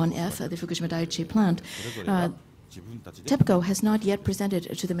the 1F, the Fukushima Daiichi plant, TEPCO has not yet presented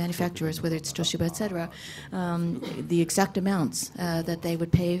to the manufacturers, whether it's Toshiba, etc., the exact amounts that they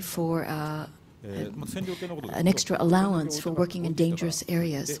would pay for an extra allowance for working in dangerous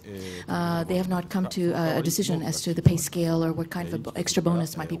areas. They have not come to a decision as to the pay scale or what kind of extra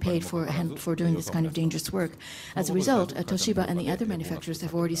bonus might be paid for doing this kind of dangerous work. As a result, Toshiba and the other manufacturers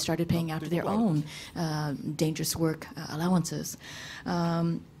have already started paying out their own dangerous work allowances.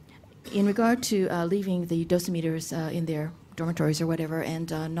 In regard to leaving the dosimeters in their dormitories or whatever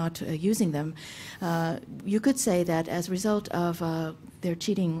and not using them, you could say that as a result of their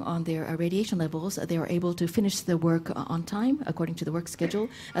cheating on their radiation levels, they are able to finish the work on time according to the work schedule.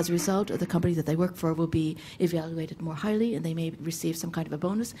 As a result, the company that they work for will be evaluated more highly and they may receive some kind of a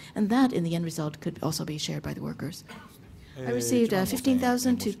bonus, and that in the end result could also be shared by the workers. I received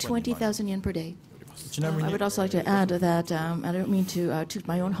 15,000 to 20,000 yen per day. I would also like to add that I don't mean to toot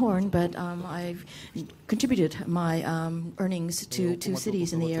my own horn, but I've contributed my earnings to two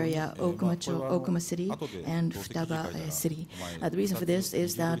cities in the area, Okuma City and Futaba City. The reason for this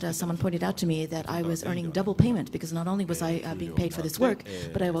is that someone pointed out to me that I was earning double payment because not only was I being paid for this work,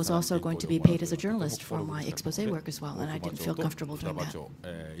 but I was also going to be paid as a journalist for my expose work as well, and I didn't feel comfortable doing that.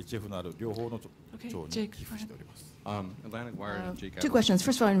 Okay, Jake, go ahead. Two questions.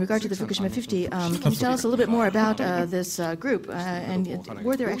 First of all, in regard to the Fukushima 50, can you tell us a little bit more about this group and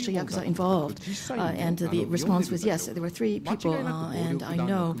were there actually Yakuza involved? And the response was yes, there were three people and I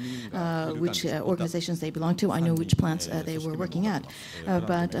know which organizations they belong to. I know which plants they were working at.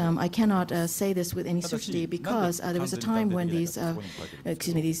 But I cannot say this with any certainty because there was a time when these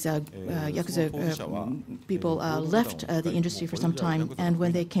Yakuza people left the industry for some time, and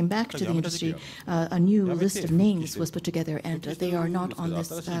when they came back to the industry, a new list of names was put together, and they are not on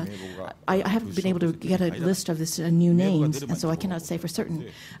this. I haven't been able to get a list of this new names, and so I cannot say for certain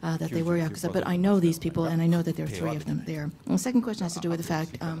that they were Yakuza, but I know these people, and I know that there are three of them there. And the second question has to do with the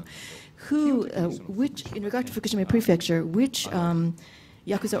fact, which, in regard to Fukushima Prefecture, which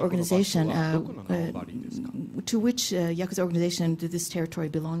Yakuza organization, to which Yakuza organization did this territory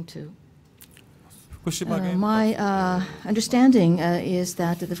belong to? My understanding is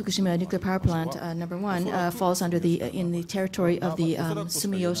that the Fukushima nuclear power plant, number one, falls under in the territory of the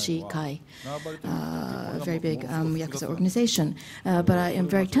Sumiyoshi Kai, a very big Yakuza organization. But I am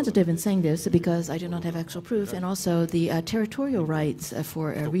very tentative in saying this because I do not have actual proof, and also the territorial rights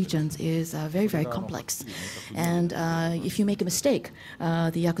for regions is very, very complex. And if you make a mistake,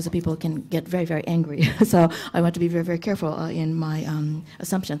 the Yakuza people can get very, very angry. So I want to be very, very careful in my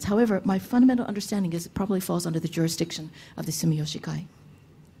assumptions. However, my fundamental understanding is it probably falls under the jurisdiction of the Sumiyoshi Kai.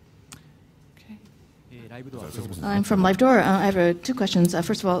 I'm from Live Door. I have two questions.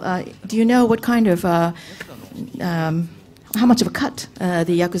 First of all, do you know what kind of, how much of a cut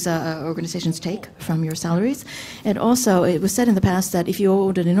the Yakuza organizations take from your salaries? And also, it was said in the past that if you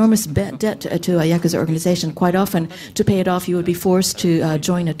owed an enormous debt to a Yakuza organization, quite often to pay it off, you would be forced to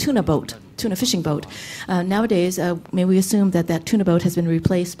join a tuna fishing boat. Nowadays, may we assume that that tuna boat has been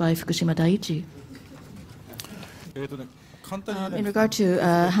replaced by Fukushima Daiichi? In regard to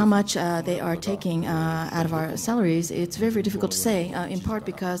how much they are taking out of our salaries, it's very, very difficult to say, in part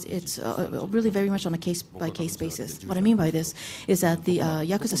because it's really very much on a case-by-case basis. What I mean by this is that the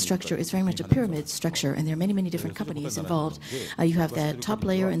Yakuza structure is very much a pyramid structure, and there are many, many different companies involved. You have that top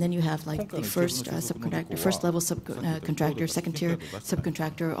layer, and then you have like the first subcontractor, first level subcontractor, second tier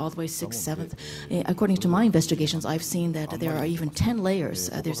subcontractor, all the way 6th, 7th. According to my investigations, I've seen that there are even 10 layers.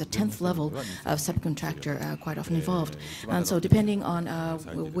 There's a 10th level of subcontractor quite often involved. And so depending on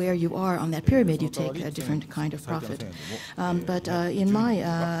where you are on that pyramid, you take a different kind of profit. But in my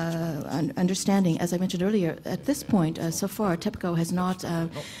understanding, as I mentioned earlier, at this point, so far, TEPCO has not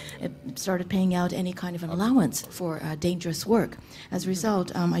started paying out any kind of an allowance for dangerous work. As a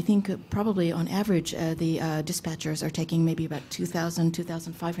result, I think probably on average, the dispatchers are taking maybe about 2,000,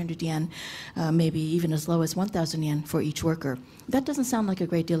 2,500 yen, maybe even as low as 1,000 yen for each worker. That doesn't sound like a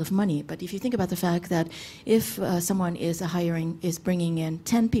great deal of money, but if you think about the fact that if someone is bringing in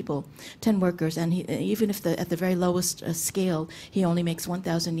 10 people, 10 workers, and even if at the very lowest scale he only makes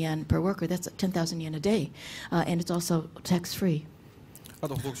 1,000 yen per worker, that's 10,000 yen a day, and it's also tax-free.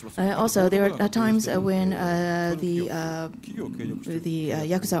 Also, there are times when the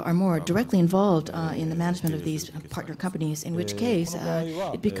Yakuza are more directly involved in the management of these partner companies, in which case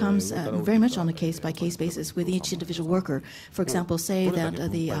it becomes very much on a case-by-case basis with each individual worker. For example, say that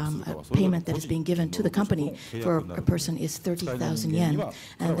the payment that is being given to the company for a person is 30,000 yen,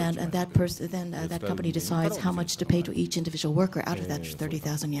 and then that company decides how much to pay to each individual worker out of that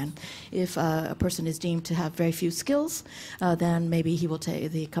 30,000 yen. If a person is deemed to have very few skills, then maybe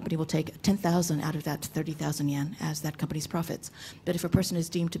the company will take 10,000 out of that 30,000 yen as that company's profits. But if a person is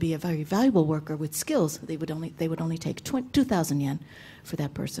deemed to be a very valuable worker with skills, they would only take 2,000 yen for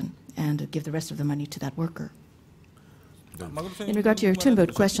that person and give the rest of the money to that worker. In regard to your tuna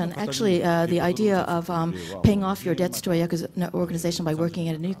boat question, actually, the idea of paying off your debts to a Yakuza organization by working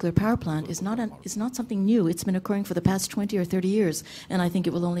at a nuclear power plant is not something new. It's been occurring for the past 20 or 30 years, and I think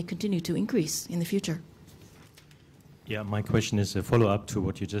it will only continue to increase in the future. Yeah, my question is a follow-up to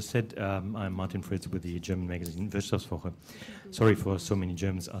what you just said. I'm Martin Fritz with the German magazine Wirtschaftswoche. Sorry for so many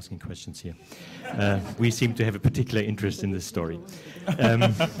Germans asking questions here. We seem to have a particular interest in this story.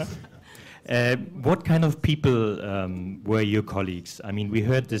 What kind of people were your colleagues? I mean, we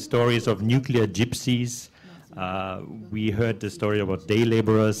heard the stories of nuclear gypsies. We heard the story about day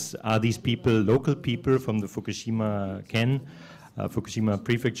laborers. Are these people local people from the Fukushima Fukushima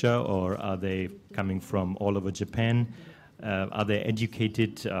prefecture, or are they coming from all over Japan? Are they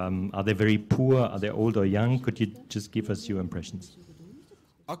educated? Are they very poor? Are they old or young? Could you just give us your impressions?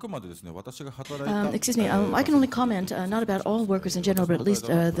 Excuse me, I can only comment not about all workers in general, but at least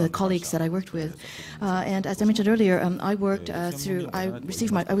the colleagues that I worked with. And as I mentioned earlier, I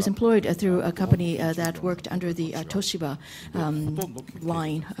was employed through a company that worked under the Toshiba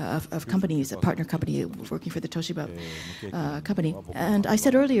line of companies, a partner company working for the Toshiba company. And I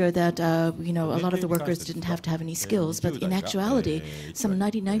said earlier that a lot of the workers didn't have to have any skills, but in actuality, some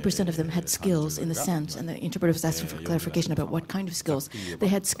 99% of them had skills in the sense, and the interpreter was asking for clarification about what kind of skills. They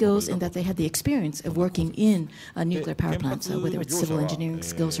had skills in that they had the experience of working in a nuclear power plant, so whether it's civil engineering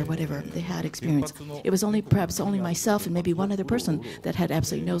skills or whatever, they had experience. It was perhaps only myself and maybe one other person that had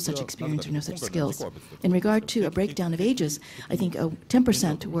absolutely no such experience or no such skills. In regard to a breakdown of ages, I think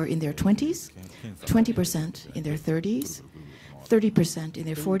 10% were in their 20s, 20% in their 30s, 30% in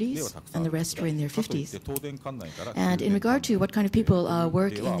their 40s, and the rest were in their 50s. And in regard to what kind of people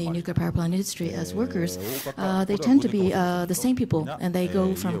work in the nuclear power plant industry as workers, they tend to be the same people, and they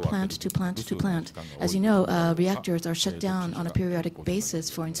go from plant to plant to plant. As you know, reactors are shut down on a periodic basis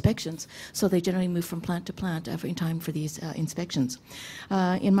for inspections, so they generally move from plant to plant in time for these inspections.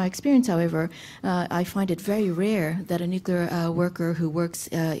 In my experience, however, I find it very rare that a nuclear worker who works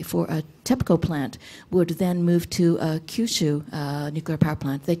for a TEPCO plant would then move to a Kyushu nuclear power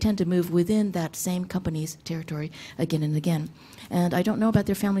plant. They tend to move within that same company's territory again and again. And I don't know about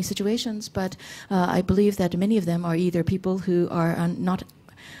their family situations, but I believe that many of them are either people who are not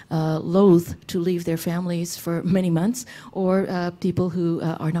loath to leave their families for many months, or people who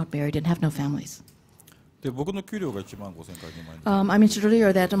are not married and have no families. I mentioned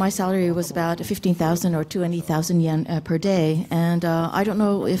earlier that my salary was about 15,000 or 20,000 yen per day, and I don't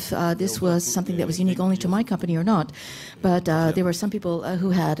know if this was something that was unique only to my company or not, but there were some people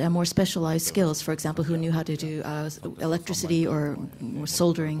who had more specialized skills, for example, who knew how to do electricity or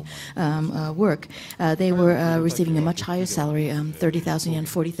soldering work. They were receiving a much higher salary, 30,000 yen,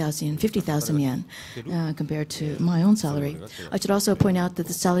 40,000 yen, 50,000 yen, compared to my own salary. I should also point out that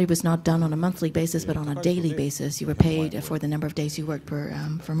the salary was not done on a monthly basis, but on a daily basis. You were paid for the number of days you worked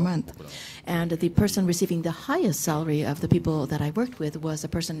per month. And the person receiving the highest salary of the people that I worked with was a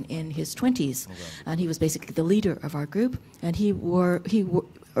person in his 20s, and he was basically the leader of our group, and he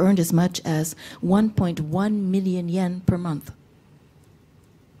earned as much as 1.1 million yen per month.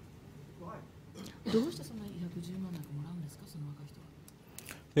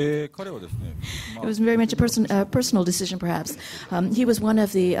 It was very much a personal decision, perhaps. He was one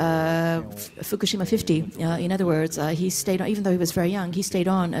of the Fukushima 50. In other words, he stayed on, even though he was very young, he stayed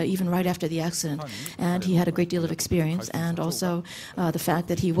on even right after the accident. And he had a great deal of experience. And also the fact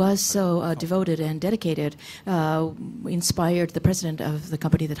that he was so devoted and dedicated inspired the president of the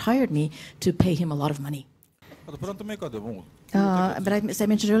company that hired me to pay him a lot of money. But as I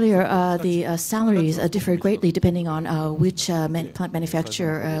mentioned earlier, the salaries differ greatly depending on which plant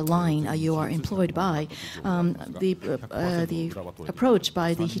manufacturer line you are employed by. The approach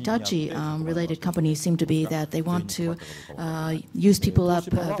by the Hitachi-related companies seemed to be that they want to use people up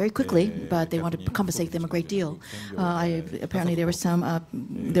very quickly, but they want to compensate them a great deal. Apparently,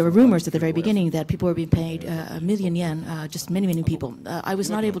 there were rumors at the very beginning that people were being paid 1 million yen, just many people. I was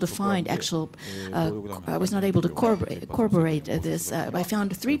not able to find I was not able to corroborate this. I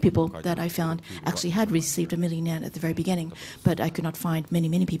found 3 people that I found actually had received 1 million yen at the very beginning, but I could not find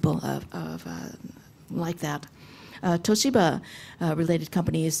many people like that. Toshiba-related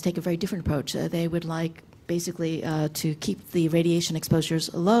companies take a very different approach. They would like basically to keep the radiation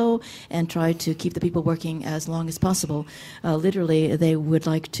exposures low and try to keep the people working as long as possible. Literally, they would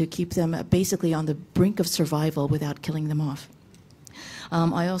like to keep them basically on the brink of survival without killing them off.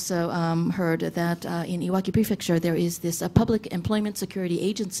 I also heard that in Iwaki Prefecture there is this public employment security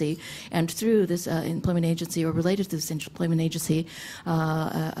agency, and through this employment agency, or related to this employment agency,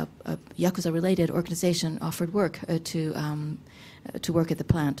 a Yakuza-related organization offered work to work at the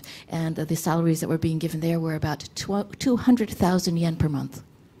plant, and the salaries that were being given there were about 200,000 yen per month.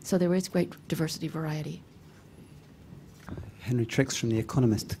 So there is great diversity, variety. Henry Trix from The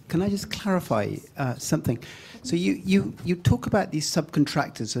Economist. Can I just clarify something? So you talk about these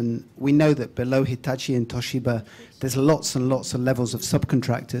subcontractors, and we know that below Hitachi and Toshiba, there's lots and lots of levels of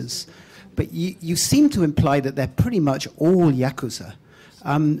subcontractors. But you seem to imply that they're pretty much all Yakuza.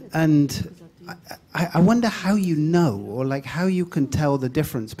 And I wonder how you know, or like how you can tell the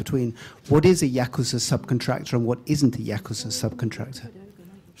difference between what is a Yakuza subcontractor and what isn't a Yakuza subcontractor.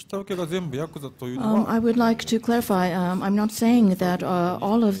 I would like to clarify, I'm not saying that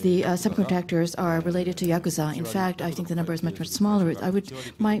all of the subcontractors are related to Yakuza. In fact, I think the number is much smaller.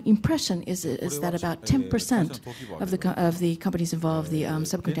 My impression is that about 10% of the companies involved, the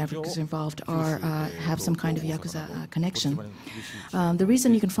subcontractors involved, have some kind of Yakuza connection. The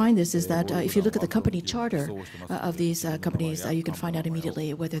reason you can find this is that if you look at the company charter of these companies, you can find out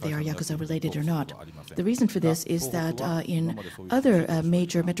immediately whether they are Yakuza related or not. The reason for this is that in other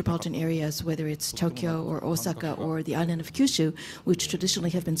major metropolitan areas, whether it's Tokyo or Osaka or the island of Kyushu, which traditionally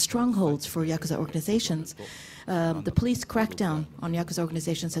have been strongholds for Yakuza organizations, the police crackdown on Yakuza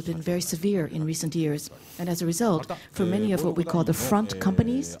organizations has been very severe in recent years. And as a result, for many of what we call the front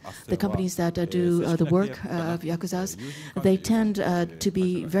companies, the companies that do the work of Yakuzas, they tend to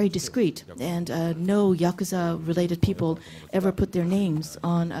be very discreet, and no Yakuza-related people ever put their names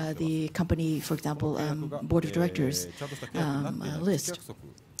on the company, for example, board of directors list.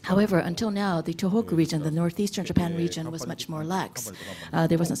 However, until now, the Tohoku region, the northeastern Japan region, was much more lax.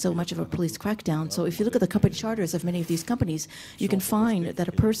 There wasn't so much of a police crackdown. So if you look at the company charters of many of these companies, you can find that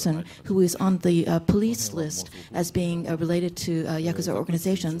a person who is on the police list as being related to Yakuza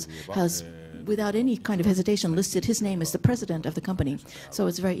organizations has, without any kind of hesitation, listed his name as the president of the company. So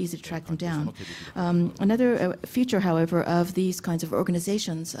it's very easy to track them down. Another feature, however, of these kinds of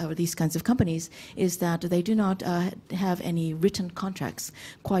organizations or these kinds of companies is that they do not have any written contracts.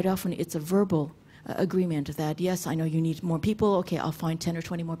 Quite often it's a verbal agreement that, yes, I know you need more people, okay, I'll find 10 or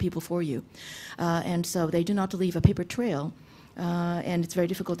 20 more people for you. And so they do not leave a paper trail, and it's very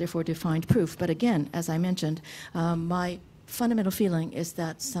difficult, therefore, to find proof. But again, as I mentioned, my fundamental feeling is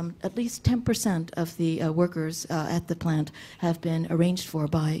that at least 10% of the workers at the plant have been arranged for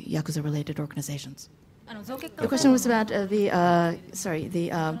by Yakuza-related organizations. The question was about the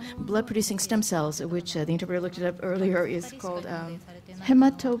blood-producing stem cells, which the interpreter looked it up earlier, is called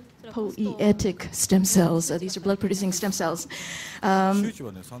hematopoietic stem cells. These are blood-producing stem cells. But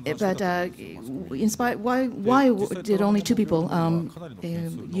why did only 2 people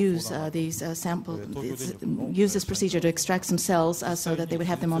use these use this procedure to extract some cells so that they would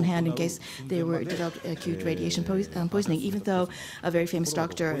have them on hand in case they developed acute radiation poisoning, even though a very famous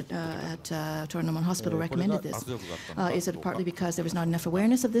doctor at Toranomon Hospital recommended this? Is it partly because there was not enough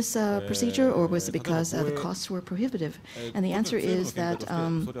awareness of this procedure, or was it because the costs were prohibitive? And the answer is that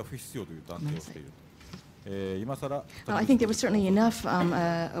I think there was certainly enough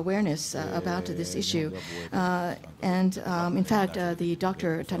awareness about this issue. In fact, the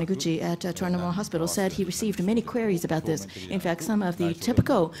Dr. Taniguchi at Toranomon Hospital said he received many queries about this. In fact, some of the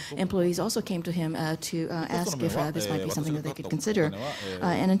TEPCO employees also came to him to ask if this might be something that they could consider.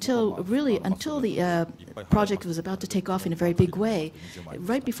 And until the project was about to take off in a very big way,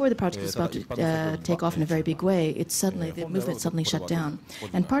 right before the project was about to take off in a very big way, the movement suddenly shut down.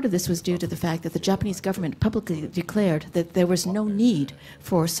 And part of this was due to the fact that the Japanese government publicly declared that there was no need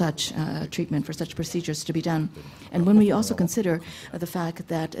for such treatment, for such procedures to be done. And when we also consider the fact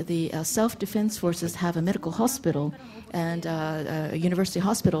that the self-defense forces have a medical hospital and a university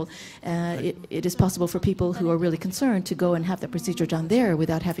hospital, it is possible for people who are really concerned to go and have that procedure done there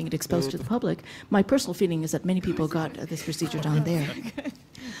without having it exposed to the public. My personal feeling is that many people got this procedure done there.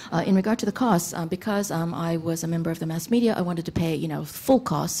 In regard to the costs, because I was a member of the mass media, I wanted to pay, full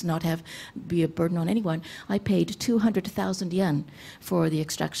costs, not be a burden on anyone. I paid 200,000 yen for the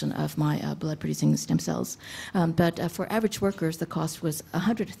extraction of my blood-producing stem cells. But for average workers, the cost was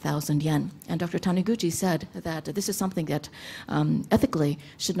 100,000 yen. And Dr. Taniguchi said that this is something that ethically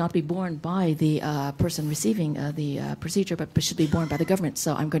should not be borne by the person receiving the procedure, but should be borne by the government.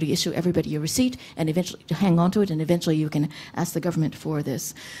 So I'm going to issue everybody a receipt and eventually to hang on to it, and eventually you can ask the government for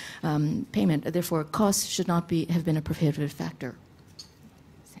this payment. Therefore, costs should not have been a prohibitive factor.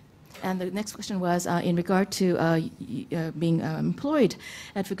 And the next question was in regard to being employed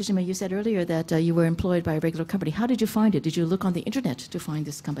at Fukushima. You said earlier that you were employed by a regular company. How did you find it? Did you look on the internet to find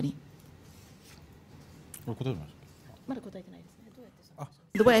this company?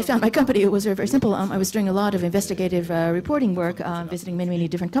 The way I found my company, it was very, very simple. I was doing a lot of investigative reporting work, visiting many, many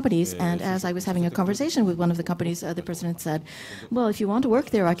different companies, and as I was having a conversation with one of the companies, the president said, well, if you want to work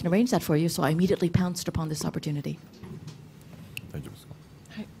there, I can arrange that for you. So I immediately pounced upon this opportunity. I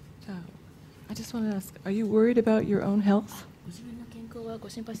just want to ask, are you worried about your own health?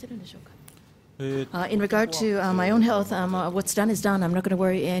 In regard to my own health, what's done is done. I'm not going to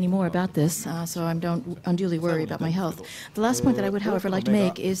worry anymore about this, so I don't unduly worry about my health. The last point that I would, however, like to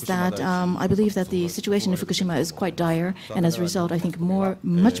make is that I believe that the situation in Fukushima is quite dire, and as a result, I think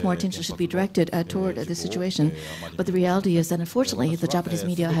much more attention should be directed toward this situation. But the reality is that, unfortunately, the Japanese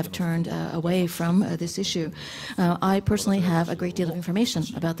media have turned away from this issue. I personally have a great deal of information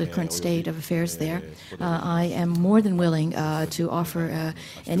about the current state of affairs there. I am more than willing to offer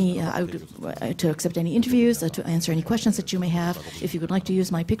to accept any interviews, to answer any questions that you may have. If you would like to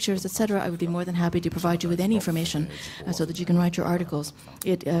use my pictures, etc., I would be more than happy to provide you with any information so that you can write your articles.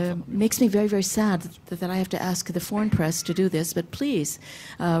 It makes me very, very sad that I have to ask the foreign press to do this, but please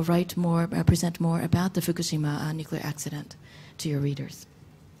write more, present more about the Fukushima nuclear accident to your readers.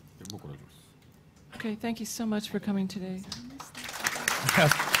 Okay, thank you so much for coming today.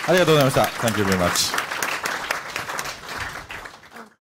 ありがとうございました。Thank you very much.